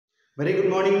Very good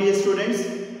morning, dear students,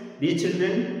 dear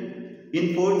children.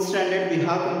 In 4th standard we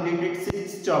have completed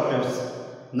 6 chapters.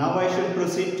 Now I should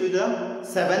proceed to the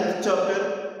 7th chapter.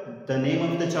 The name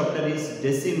of the chapter is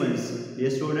decimals.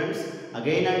 Dear students,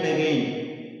 again and again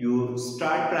you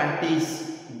start practice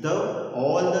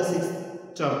all the 6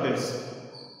 chapters,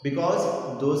 because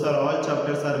those are all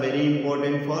chapters are very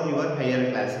important for your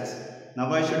higher classes.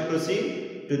 Now I should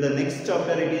proceed to the next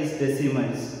chapter. It is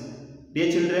decimals. Dear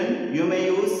children, you may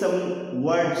use some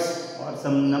words or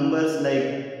some numbers,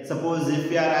 like suppose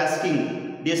if you are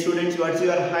asking, dear students, what's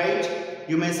your height?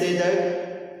 You may say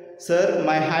that, sir,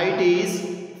 my height is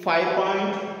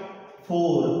 5.4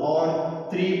 or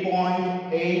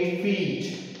 3.8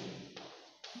 feet.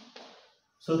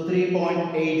 So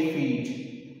 3.8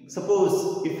 feet.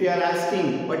 Suppose if you are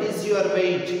asking, what is your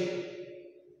weight?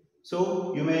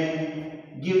 So you may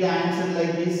give the answer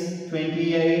like this: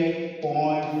 28.5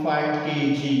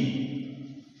 kg.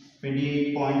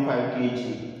 28.5 kg.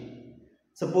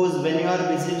 Suppose when you are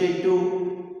visited to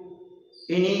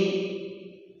any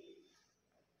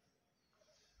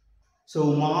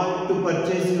mall to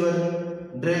purchase your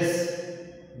dress,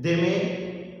 they may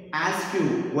ask you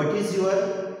what is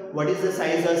the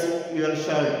size of your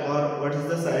shirt or what is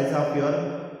the size of your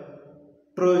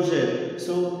trouser.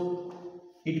 So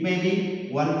it may be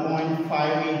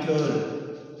 1.5 meter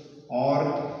or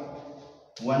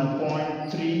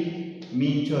 1.3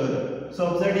 meter.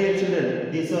 So observe, dear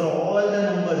children, these are all the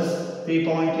numbers: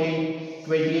 3.8,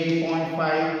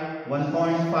 28.5,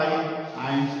 1.5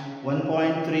 and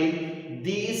 1.3.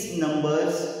 These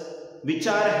numbers which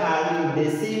are having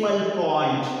decimal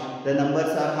point, the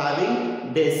numbers are having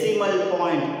decimal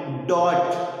point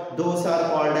dot, those are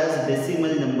called as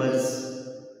decimal numbers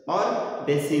or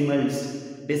decimals.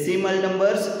 Decimal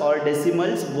numbers or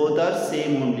decimals, both are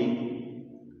same only.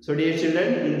 So dear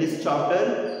children, in this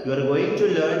chapter you are going to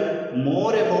learn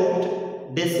more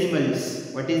about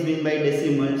decimals. What is meant by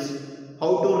decimals,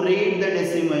 how to read the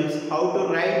decimals, how to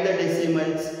write the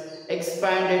decimals,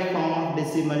 expanded form of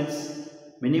decimals.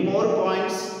 Many more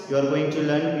points you are going to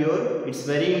learn here. It's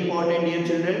very important, dear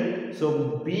children.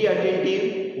 So be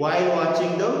attentive while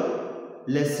watching the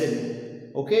lesson.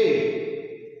 Okay.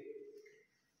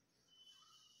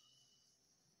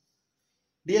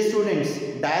 Dear students,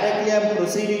 directly I am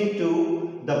proceeding to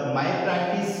my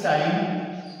practice time.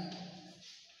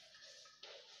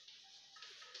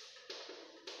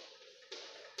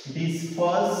 It is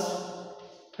first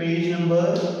page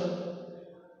number.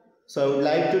 So I would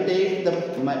like to take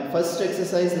my first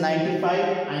exercise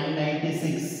 95 and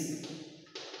 96.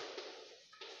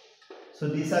 So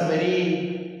these are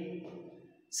very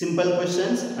simple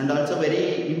questions and also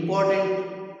very important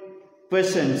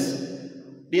questions.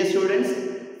 Dear students,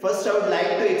 first I would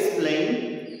like to explain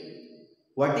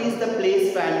what is the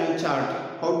place value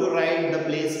chart, how to write the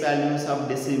place values of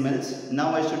decimals.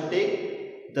 Now I should take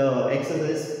the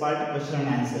exercise part, question and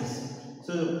answers.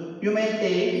 So you may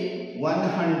take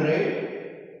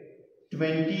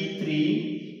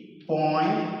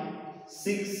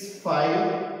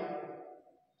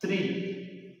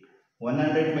 123.653,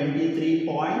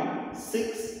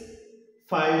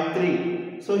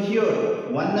 123.653. So here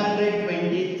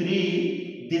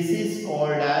 123, this is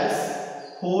called as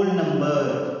whole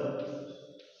number.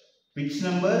 Which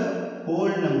number? Whole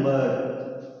number.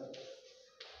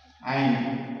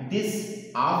 And this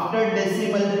after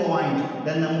decimal point,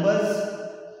 the numbers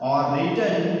are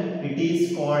written, it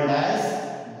is called as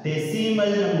decimal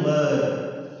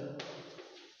number.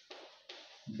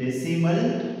 Decimal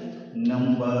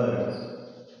number.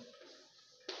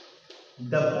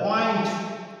 The point,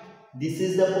 this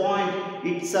is the point,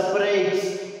 it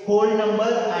separates whole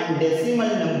number and decimal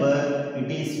number.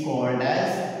 It is called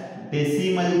as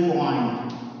decimal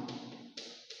point.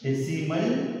 Decimal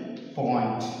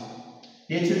point.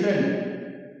 Dear children,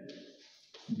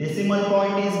 decimal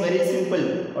point is very simple,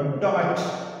 a dot.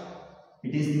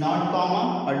 It is not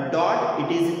comma, a dot,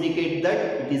 it is indicate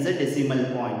that it is a decimal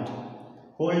point.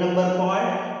 Whole number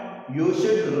part, you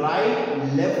should write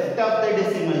left of the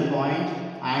decimal point,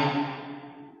 and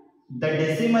the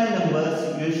decimal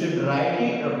numbers you should write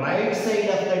it right side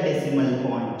of the decimal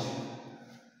point.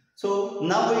 So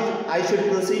now I should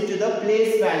proceed to the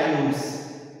place values.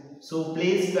 So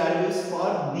place values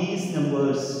for these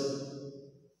numbers.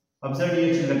 Observe,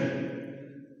 dear children.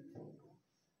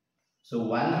 So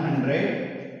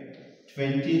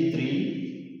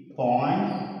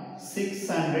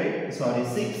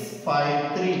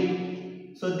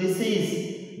 653. So this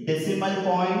is decimal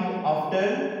point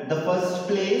after the first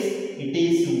place, it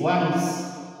is ones.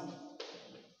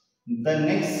 The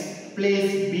next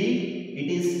place B,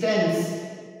 it is tens.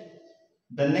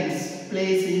 The next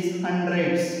place is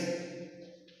hundreds.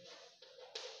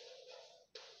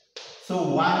 So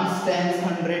ones, tens,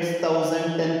 hundreds,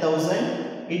 thousand,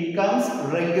 10,000. It comes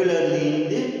regularly in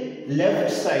the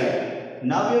left side.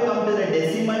 Now you come to the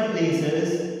decimal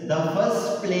places. The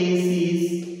first place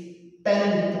is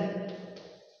tenth.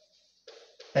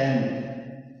 Tenth.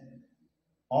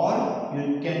 Or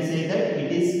you can say that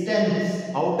it is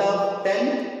tens. Out of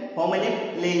 10, how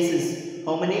many places,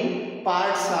 how many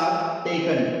parts are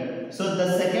taken? So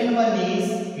the second one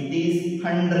is, it is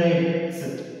hundreds.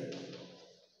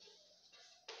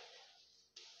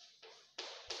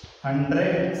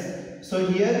 Hundreds. So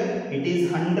here it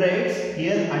is hundreds,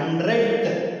 here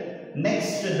hundredth.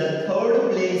 Next, the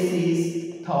third place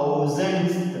is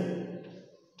thousandth.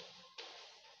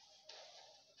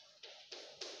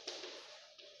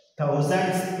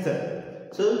 Thousandth.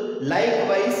 So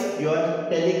likewise you are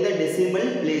telling the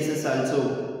decimal places also.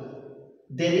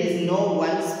 There is no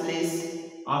ones place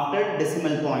after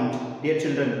decimal point, dear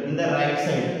children. In the right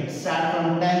side, it starts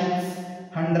from tens,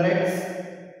 hundreds,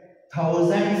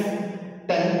 thousands,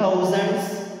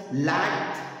 10,000s,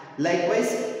 lakh.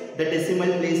 Likewise the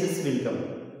decimal places will come.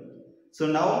 So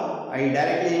now I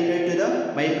directly enter to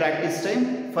the my practice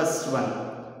time, first one.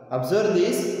 Observe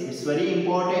this, it's very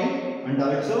important and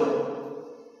also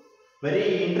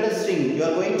very interesting. You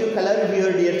are going to color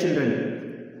here, dear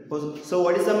children. So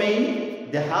what is the main?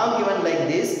 They have given like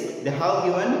this. They have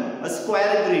given a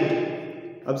square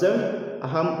grid. Observe.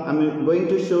 I'm going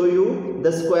to show you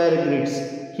the square grids.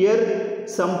 Here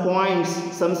some points,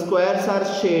 some squares are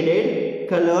shaded,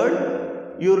 colored.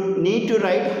 You need to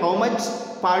write how much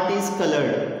part is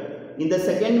colored. In the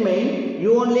second main,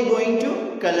 you only going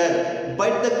to color.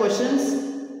 But the questions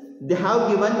they have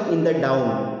given in the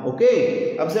down.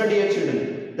 Okay, observe, dear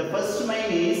children. The first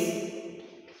main is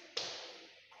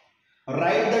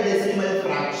write the decimal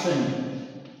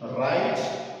fraction. Write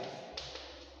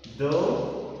the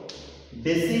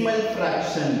decimal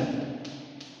fraction.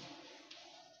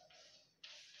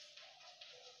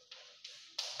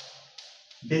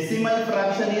 Decimal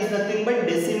fraction is nothing but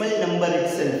decimal number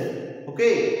itself.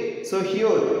 Okay, so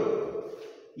here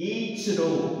each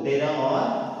row there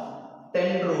are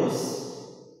 10 rows.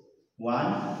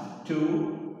 1,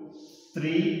 2,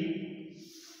 3,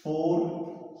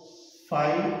 4,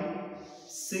 5,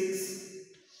 6,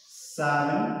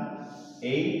 7,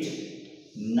 8,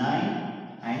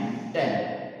 9 and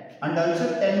 10. And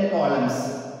also 10 columns.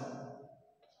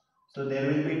 So there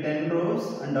will be 10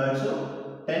 rows and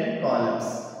also 10 columns.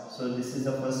 So this is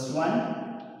the first one,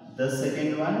 the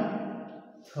second one,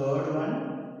 third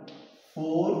one,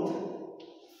 fourth,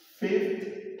 fifth,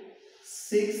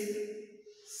 6th,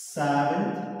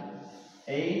 7th,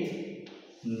 8th,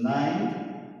 9th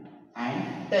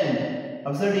and 10th.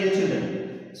 Observe, dear children.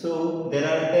 So there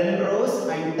are 10 rows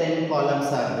and 10 columns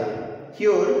are there.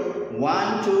 Here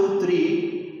 1, 2,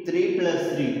 3, 3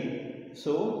 plus 3.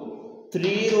 So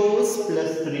 3 rows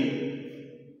plus 3.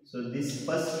 So this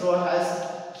first row has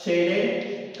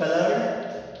shaded,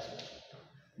 colored.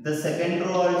 The second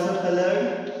row also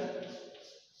colored.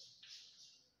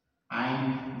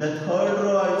 And the third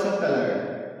row also colored,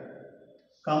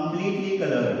 completely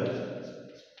colored.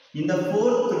 In the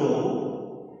fourth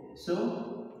row,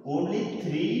 so only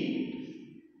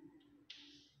 3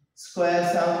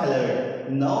 squares are colored.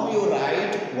 Now you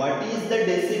write what is the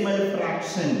decimal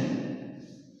fraction.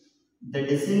 The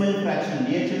decimal fraction,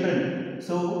 dear children.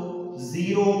 So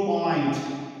 0 point,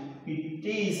 it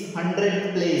is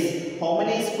 100th place. How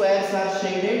many squares are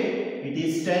shaded? It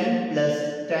is 10 plus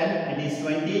 10, it is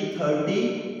 20,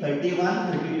 30,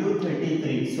 31, 32,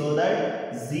 33. So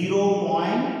that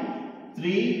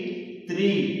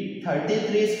 0.33,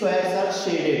 33 squares are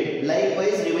shaded.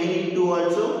 Likewise, remaining 2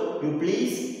 also, you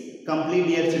please complete,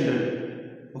 dear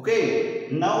children. Okay,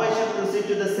 now I shall proceed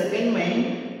to the second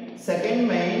main. Second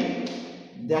main,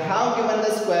 they have given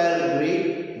the square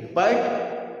grid,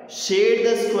 but shade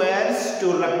the squares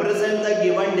to represent the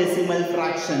given decimal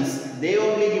fractions. They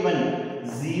only given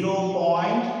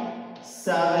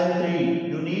 0.73.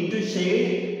 You need to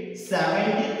shade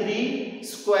 73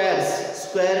 square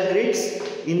grids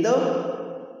in the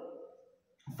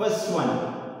first one.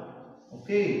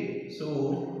 Okay,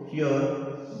 so here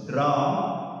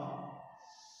draw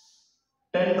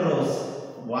 10 rows.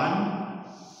 1,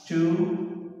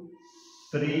 2,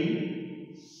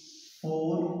 3,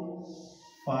 4,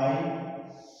 5,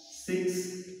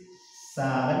 6,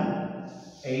 7,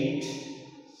 8,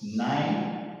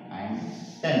 9 and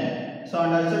 10. So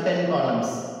and also 10 columns.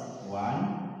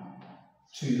 1,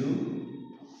 2,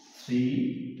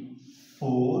 3,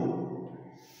 4,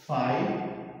 5,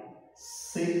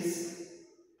 6,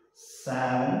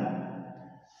 7,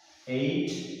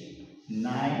 8,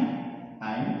 9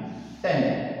 and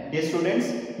 10. Yes students,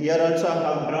 here also I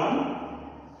have drawn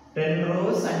 10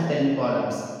 rows and 10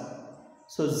 columns.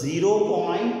 So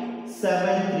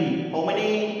 0.73. How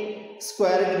many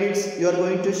square grids you are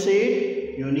going to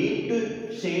shade? You need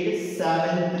to shade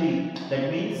 73. That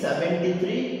means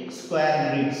 73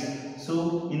 square grids.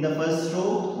 So in the first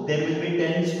row there will be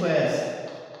 10 squares.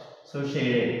 So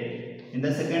shaded. In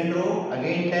the second row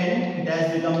again 10. It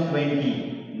has become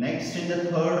 20. Next in the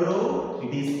third row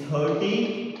it is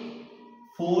 30.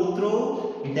 Fourth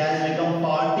row it has become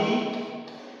 40.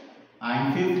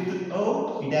 And fifth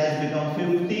row it has become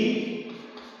 50.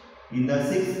 In the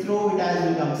sixth row it has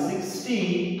become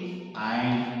 60.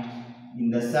 And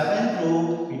in the seventh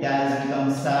row it has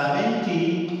become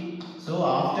 70. So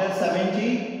after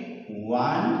 70,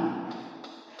 1,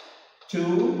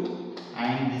 2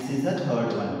 and this is the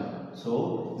third one.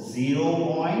 So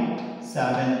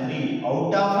 0.73.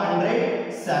 Out of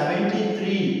 100,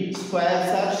 73 squares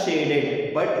are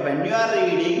shaded. But when you are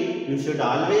reading, you should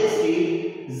always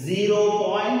read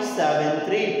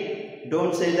 0.73.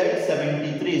 Don't say that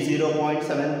 73,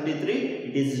 0.73.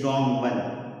 It is wrong one.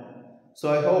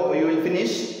 So I hope you will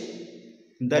finish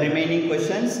the remaining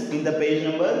questions in the page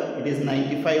number. It is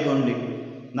 95 only.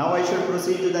 Now I should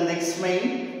proceed to the next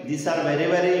main. These are very,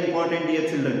 very important, dear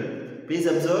children. Please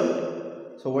observe.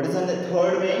 So what is on the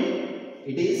third main?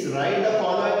 It is write the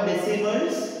following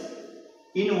decimals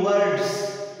in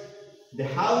words. They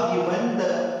have given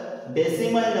the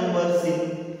decimal numbers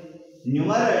in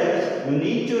numerals. You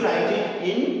need to write it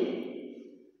in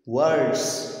words.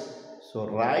 So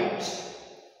write.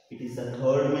 It is the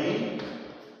third main.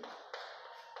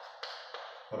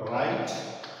 Write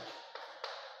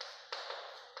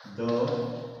the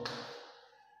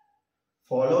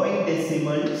following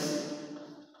decimals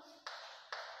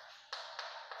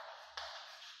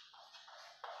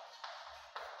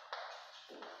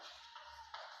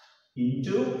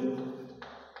into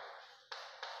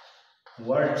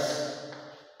words.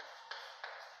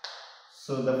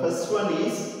 So the first one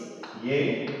is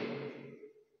A,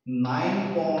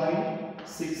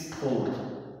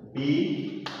 9.64,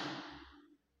 B,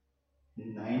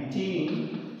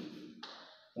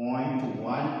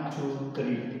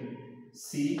 19.123,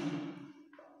 C,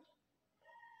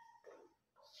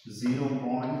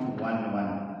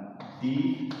 0.11,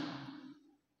 D,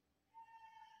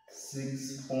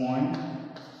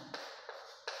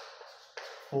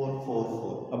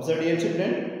 6.444. Observe, dear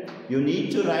children, you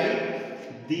need to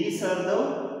write these are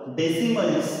the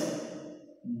decimals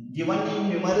given in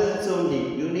numerals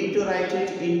only. You need to write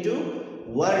it into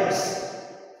words.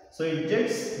 So it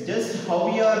just how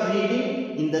you are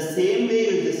reading, in the same way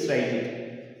you just write it.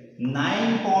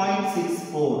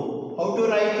 9.64. How to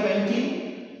write 20?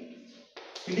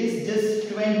 It is just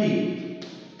 20.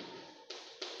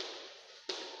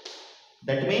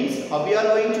 That means how you are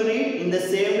going to read, in the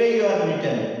same way you are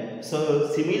written. So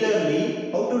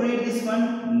similarly, how to read this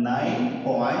one?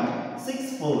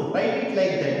 9.64. Write it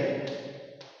like that.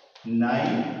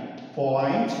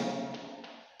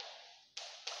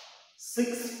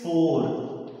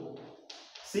 9.64.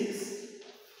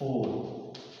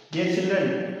 64. Dear children,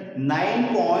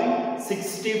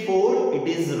 9.64, it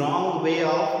is wrong way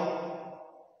of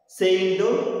saying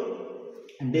the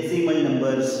decimal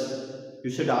numbers. You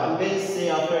should always say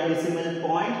after a decimal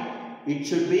point, it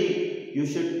should be, you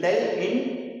should tell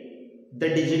in the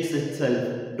digits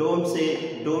itself. Don't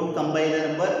combine the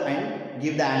number and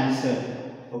give the answer.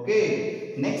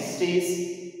 Okay. Next is,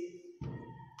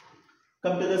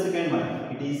 come to the second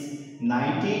one. It is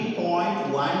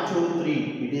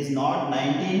 19.123. It is not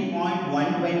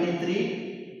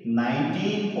 19.123.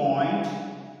 19.123.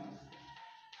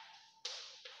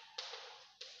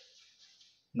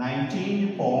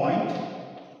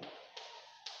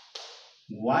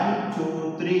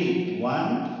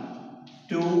 1,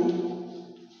 2,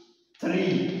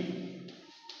 3.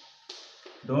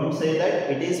 Don't say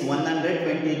that it is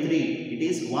 123. It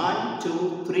is 1,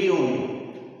 2, 3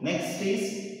 only. Next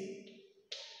is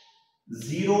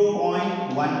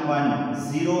 0.11.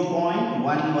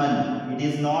 0.11. It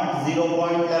is not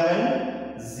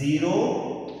 0.11.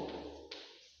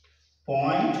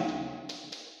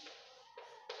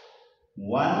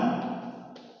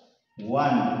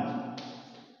 0.11.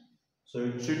 So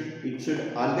it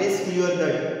should always clear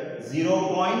that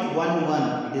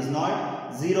 0.11. It is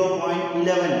not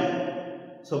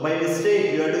 0.11. So by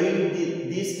mistake you are doing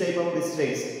these type of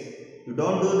mistakes. You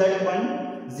don't do that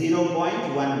one.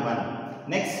 0.11.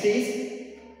 Next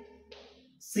is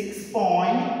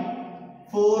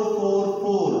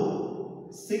 6.444.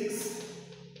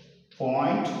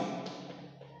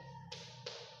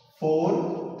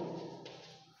 6.444.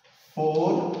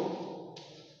 4,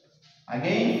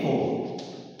 again 4,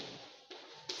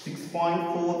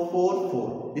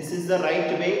 6.444. This is the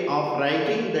right way of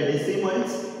writing the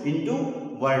decimals into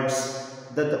words.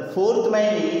 The fourth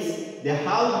main is they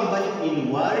have given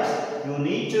in words, you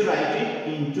need to write it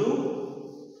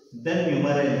into the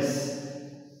numerals.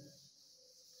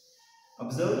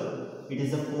 Observe, it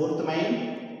is the fourth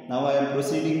main. Now I am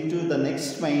proceeding to the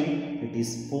next main. It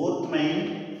is fourth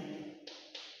main.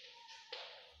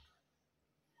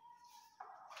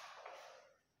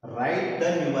 Write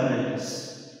the numerals.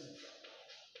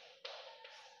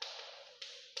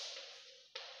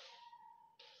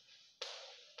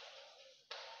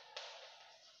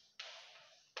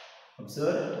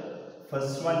 Observe,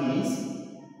 first one is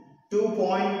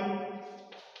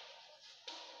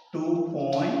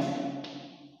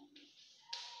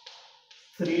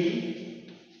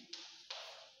 2.3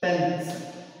 tenths.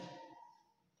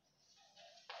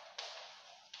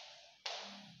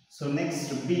 So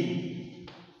next B,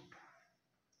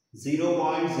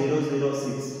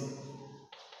 0.006,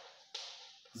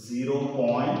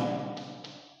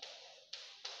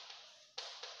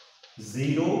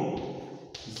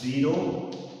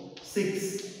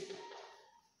 0.006.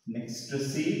 Next to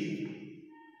C,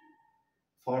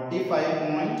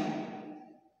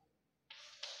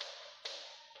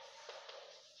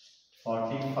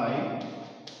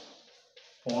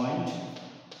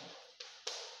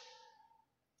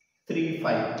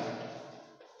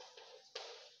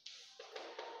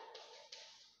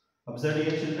 Observe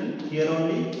dear children, here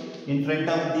only in front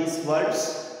of these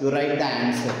words you write the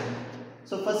answer.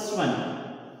 So first one,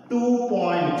 2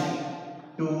 point,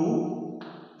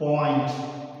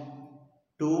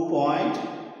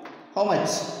 how much?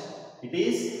 It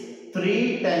is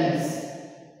 3 tenths.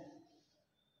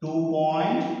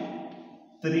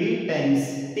 2.3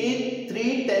 tenths.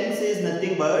 3 tenths is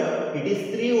nothing but it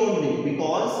is 3 only,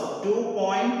 because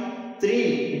 2.3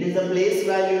 it is the place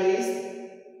value is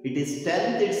it is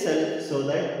tenth itself, so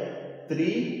that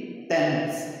 3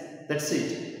 tenths. That's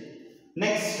it.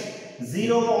 Next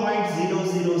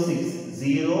 0.006,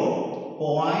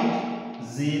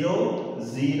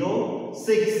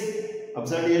 0.006.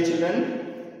 Observe dear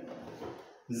children,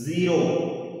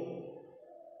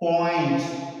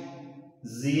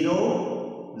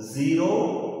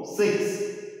 0.006.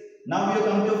 Now you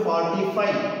come to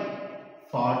 45.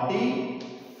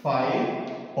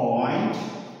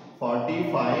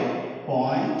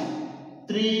 45.35.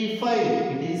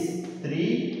 It is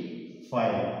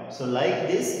 35. So like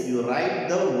this you write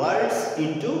the words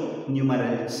into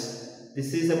numerals.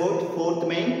 This is about fourth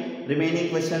main. Remaining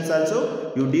questions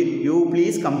also you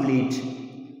please complete.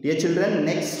 Dear children,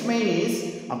 next main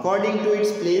is according to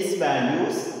its place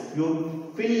values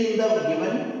you fill in the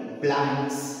given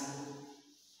blanks.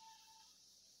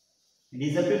 It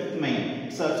is the fifth main.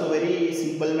 It's also very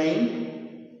simple main.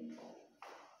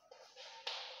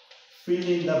 Fill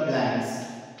in the blanks.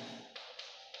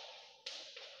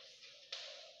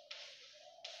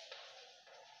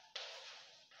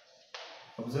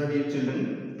 Observe dear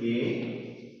children, A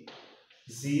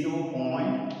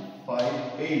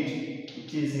 0.58,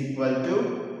 which is equal to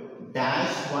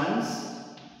dash ones,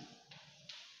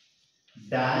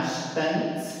 dash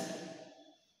tenths,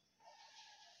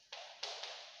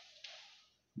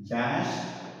 dash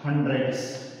hundreds.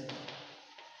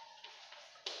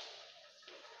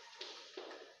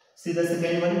 See the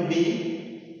second one,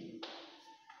 B.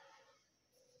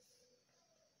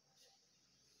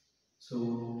 So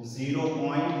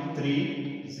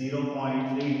 0.3 is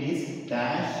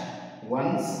dash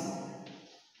ones,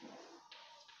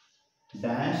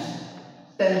 dash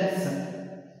tenths.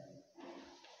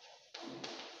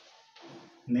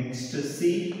 Next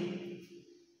C,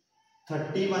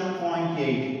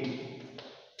 31.8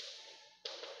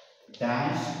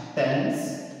 dash tenths,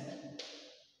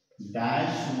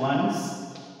 dash ones,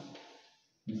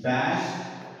 dash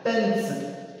tenths.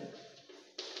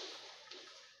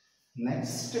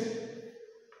 Next,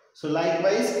 so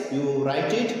likewise you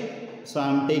write it. So I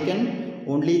am taken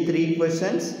only 3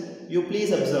 questions. You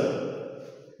please observe.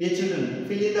 Dear children,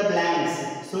 fill in the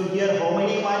blanks. So here how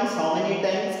many ones, how many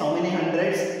tens, how many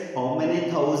hundreds, how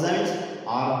many thousands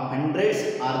or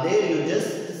hundreds are there, you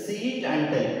just see it and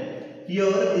tell.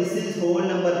 Here this is whole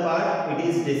number part, it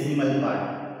is decimal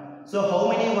part. So how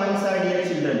many ones are dear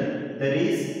children? There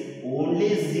is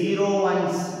only 0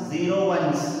 ones.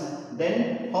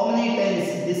 Then how many tens?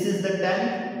 This is the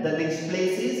 10. The next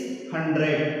place is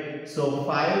 100. So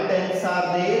 5 tens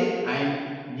are there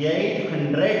and 8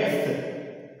 hundredths.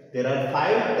 There are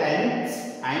 5 tenths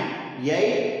and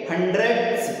 8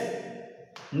 hundredths.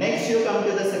 Next you come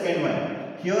to the second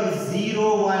one. Here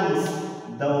 0 ones.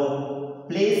 The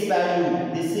place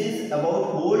value. This is about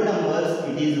whole numbers.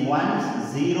 It is ones,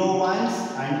 0 ones,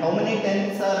 and how many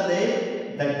tens are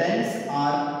there? The tens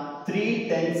are 3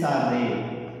 tens are there.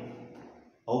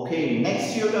 Okay,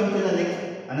 next you come to the next,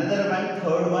 another one,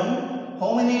 third one.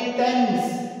 How many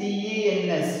tens?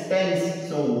 T-E-N-S, tens.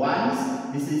 So ones,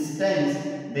 this is tens.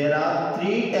 There are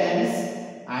 3 tens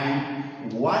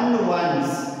and 1 ones.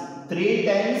 3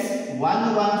 tens,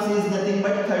 1 ones is nothing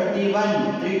but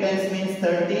 31. 3 tens means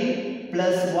 30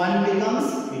 plus 1 becomes,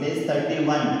 it is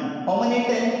 31. How many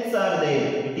tens are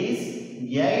there? It is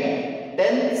 8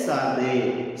 tens are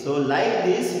there. So like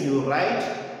this you write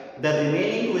the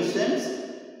remaining questions.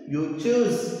 You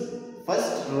choose.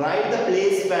 First write the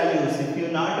place values. If you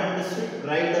not understood,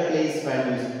 write the place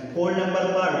values. Whole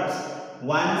number parts,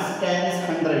 ones, tens,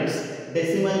 hundreds.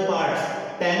 Decimal parts,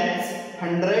 tens,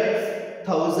 hundreds,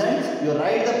 thousands. You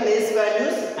write the place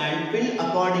values and fill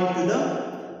according to the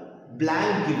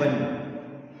blank given.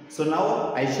 So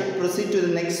now I should proceed to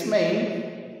the next main.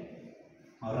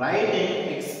 Write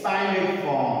in expanded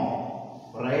form.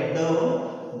 Write the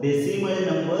decimal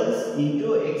numbers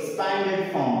into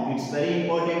expanded form. It's very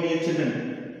important, dear children.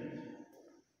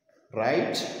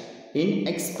 Write in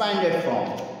expanded form.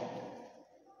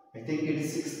 I think it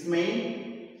is 6th main.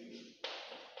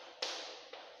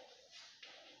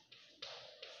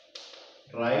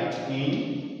 Write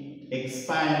in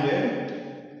expanded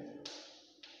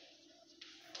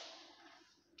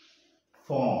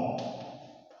form.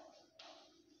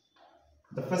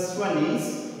 The first one is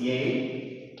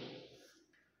A.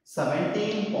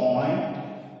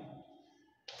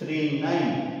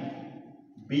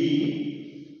 17.39.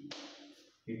 B,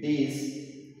 it is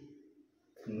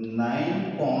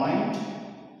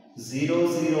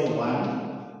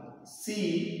 9.001.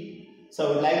 C, so I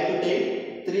would like to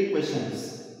take 3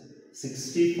 questions.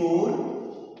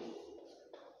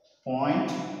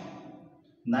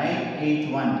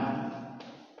 64.981.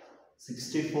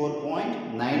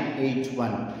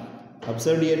 64.981.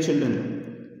 Observe, dear children.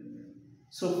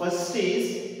 So first is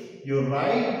you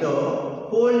write the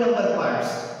whole number parts,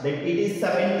 that it is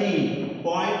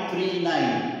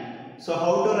 17.39. So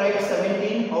how to write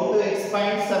 17? How to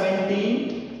expand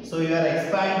 17? So you are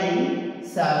expanding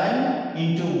 7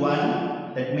 into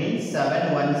 1. That means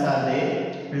 7 ones are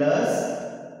there, plus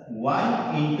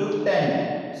 1 into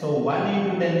 10. So 1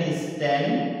 into 10 is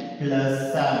 10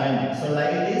 plus 7. So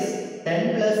like this,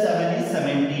 10 plus 7 is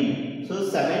 17. So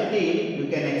 17 you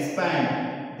can expand.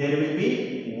 There will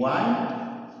be 1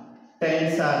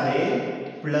 tens are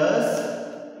there, plus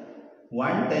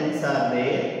 1 tens are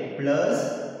there, plus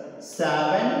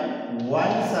 7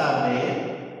 ones are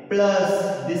there, plus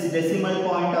this decimal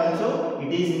point also,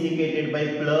 it is indicated by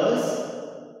plus.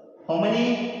 How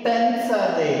many tens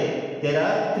are there? There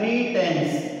are 3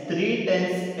 tens. 3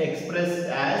 tens expressed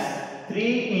as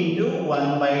 3 into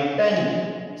 1 by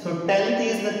 10. So 10th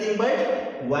is nothing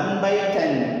but 1 by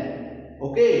 10.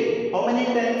 Okay, how many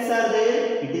tens are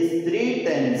there? It is 3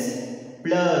 tens,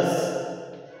 plus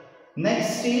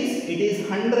next is, it is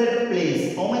 100th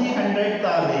place. How many hundreds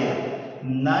are there?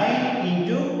 9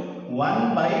 into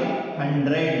 1 by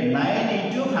 100. 9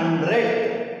 into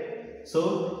 100.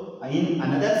 So in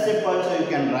another step also you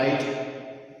can write.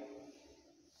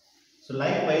 So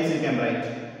likewise you can write.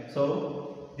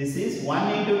 So this is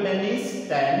 1 into 10 is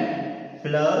 10,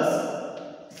 plus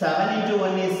 7 into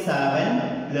 1 is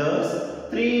 7, plus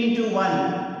 3 into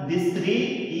 1, this 3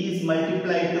 is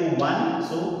multiplied to 1,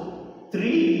 so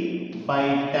 3 by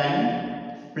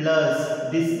 10,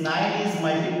 plus this 9 is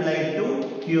multiplied to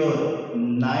here,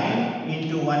 9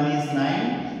 into 1 is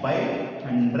 9 by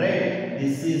 100.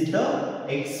 This is the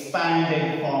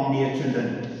expanded form, dear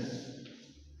children.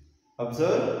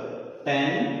 Observe,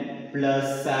 10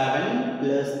 plus 7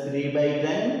 plus 3 by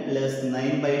 10 plus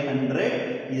 9 by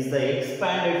 100 is the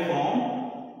expanded form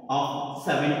of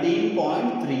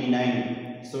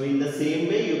 17.39. So in the same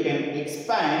way you can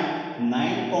expand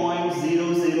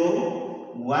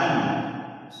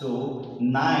 9.001. So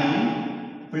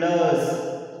 9 plus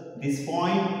this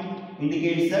point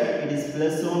indicates that it is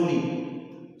plus only.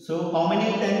 So how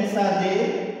many tens are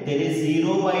there? There is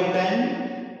 0 by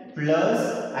 10 plus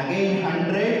again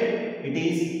 100. It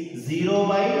is 0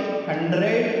 by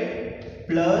 100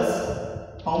 plus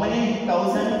how many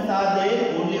thousands are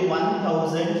there? Only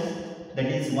 1000. That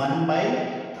is 1 by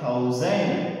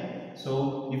 1000.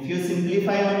 So if you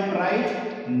simplify and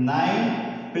write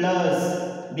 9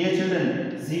 plus, dear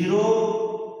children,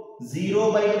 0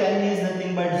 by 10 is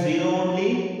nothing but 0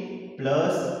 only,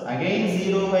 plus again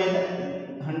 0 by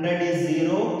 100 is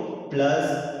 0,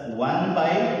 plus 1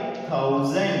 by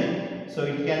 1000. So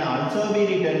it can also be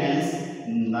written as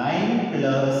 9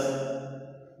 plus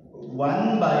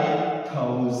 1 by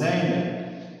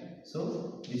 1000. So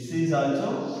this is also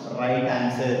right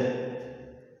answer.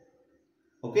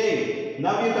 Okay,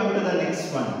 now you come to the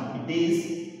next one. It is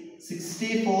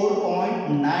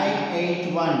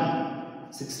 64.981.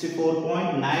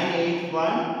 64.981.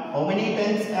 How many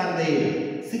tens are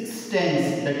there? 6 tens.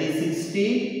 That is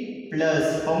 60 plus.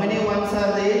 How many ones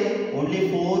are there? Only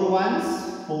 4 ones.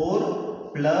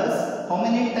 4 plus. How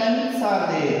many tens are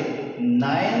there?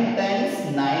 9 tens.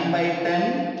 9 by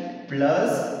 10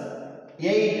 plus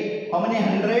 8. How many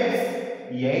hundreds?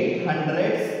 8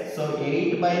 hundreds. So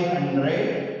 8 by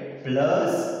 100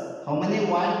 plus how many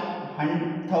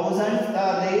thousands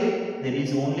are there? There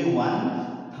is only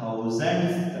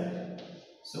 1,000th.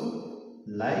 So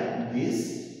like this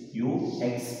you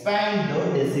expand the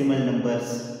decimal numbers.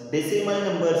 Decimal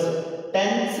numbers,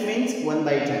 tens means 1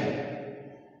 by 10.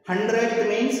 Hundredth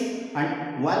means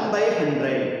 1 by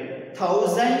 100.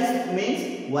 Thousands means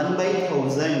 1 by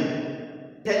 1000.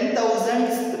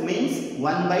 10,000th means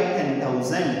 1 by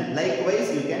 10,000.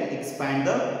 Likewise, you can expand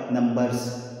the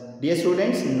numbers. Dear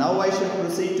students, now I should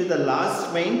proceed to the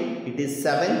last main. It is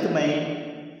 7th main.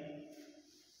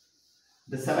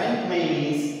 The 7th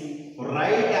main is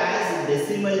write as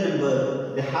decimal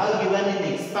number. They have given in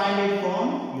expanded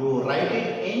form. You write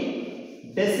it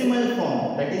in decimal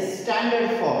form. That is standard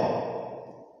form.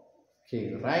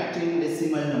 Okay, write in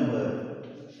decimal number.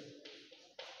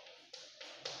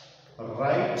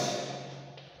 Write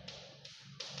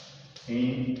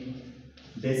in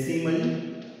decimal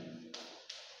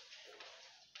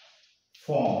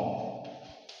form.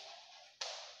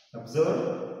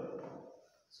 Observe.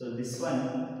 So this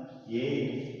one, A,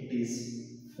 it is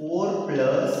 4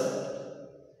 plus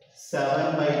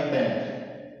 7 by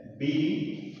 10. B,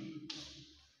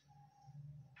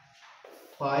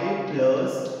 5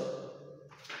 plus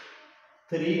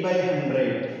 3 by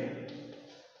 100.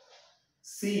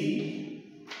 C,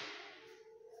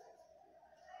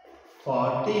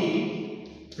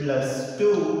 40 plus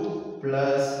 2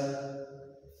 plus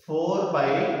 4 by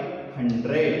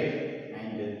 100.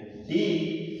 And D,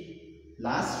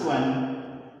 last one,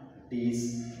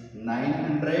 is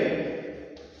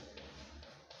 900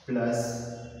 plus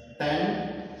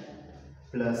 10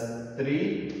 plus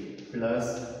 3 plus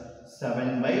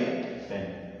 7 by 10.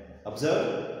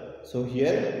 Observe. So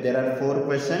here there are 4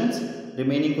 questions.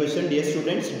 Remaining question, dear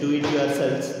students, do it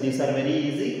yourselves. These are very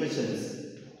easy questions.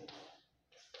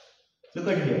 Look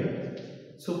at here.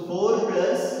 So 4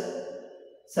 plus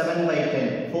 7 by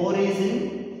 10. 4 is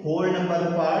in whole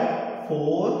number part.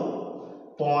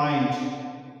 4 point.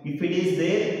 If it is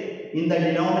there in the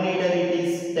denominator, it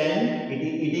is 10.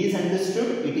 It is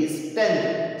understood. It is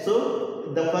 10.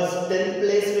 So the first 10th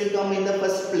place will come in the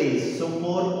first place. So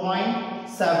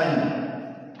 4.7.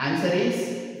 Answer is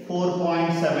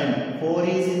 4.7. 4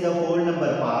 is in the whole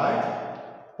number part.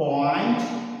 Point.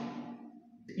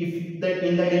 If that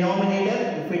in the denominator,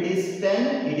 if it is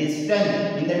 10, it is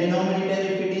 10. In the denominator,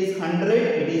 if it is 100,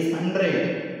 it is 100.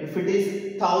 If it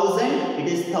is 1000, it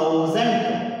is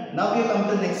 1000. Now we come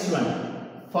to next one.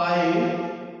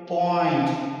 5 point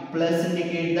plus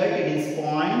indicate that it is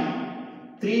point.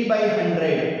 3 by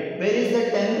 100. Where is the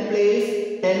 10th place?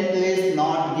 10th place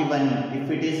not given. If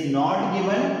it is not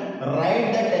given,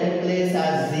 write the 10th place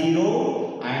as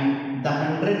 0 and the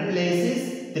 100th place is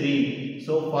 3.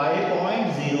 So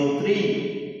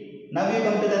 5.03. Now we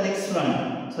come to the next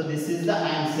one. So this is the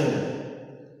answer.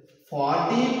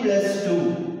 40 plus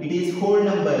 2. It is whole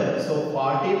number. So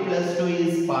 40 plus 2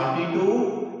 is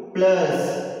 42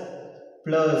 plus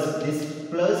this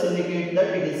plus indicates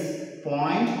that it is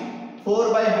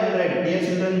 0.4 by 100. Dear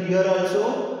children, here also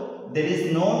there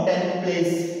is no 10th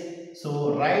place.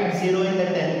 So write 0 in the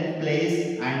 10th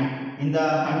place and in the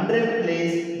 100th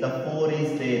place the 4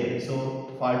 is there. So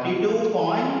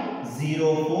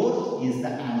 42.04 is the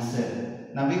answer.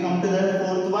 Now we come to the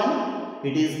fourth one.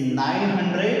 It is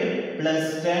 900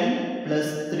 plus 10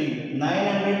 plus 3.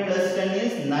 900 plus 10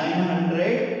 is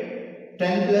 900.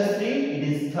 10 plus 3 it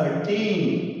is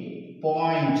 13.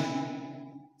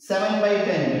 7 by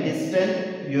 10 it is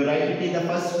 10. You write it in the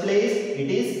first place. It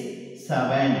is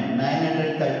 7.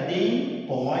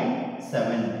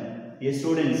 913.7. Yes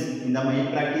students, in the main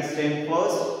practice 10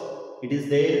 first, it is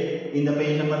there in the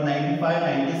page number 95,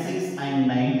 96 and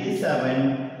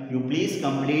 97. You please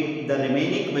complete the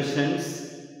remaining questions.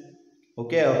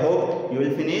 Okay, I hope you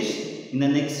will finish. In the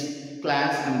next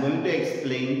class, I am going to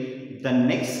explain the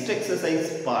next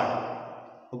exercise part.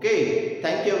 Okay,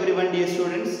 thank you everyone dear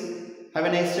students. Have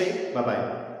a nice day.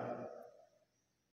 Bye-bye.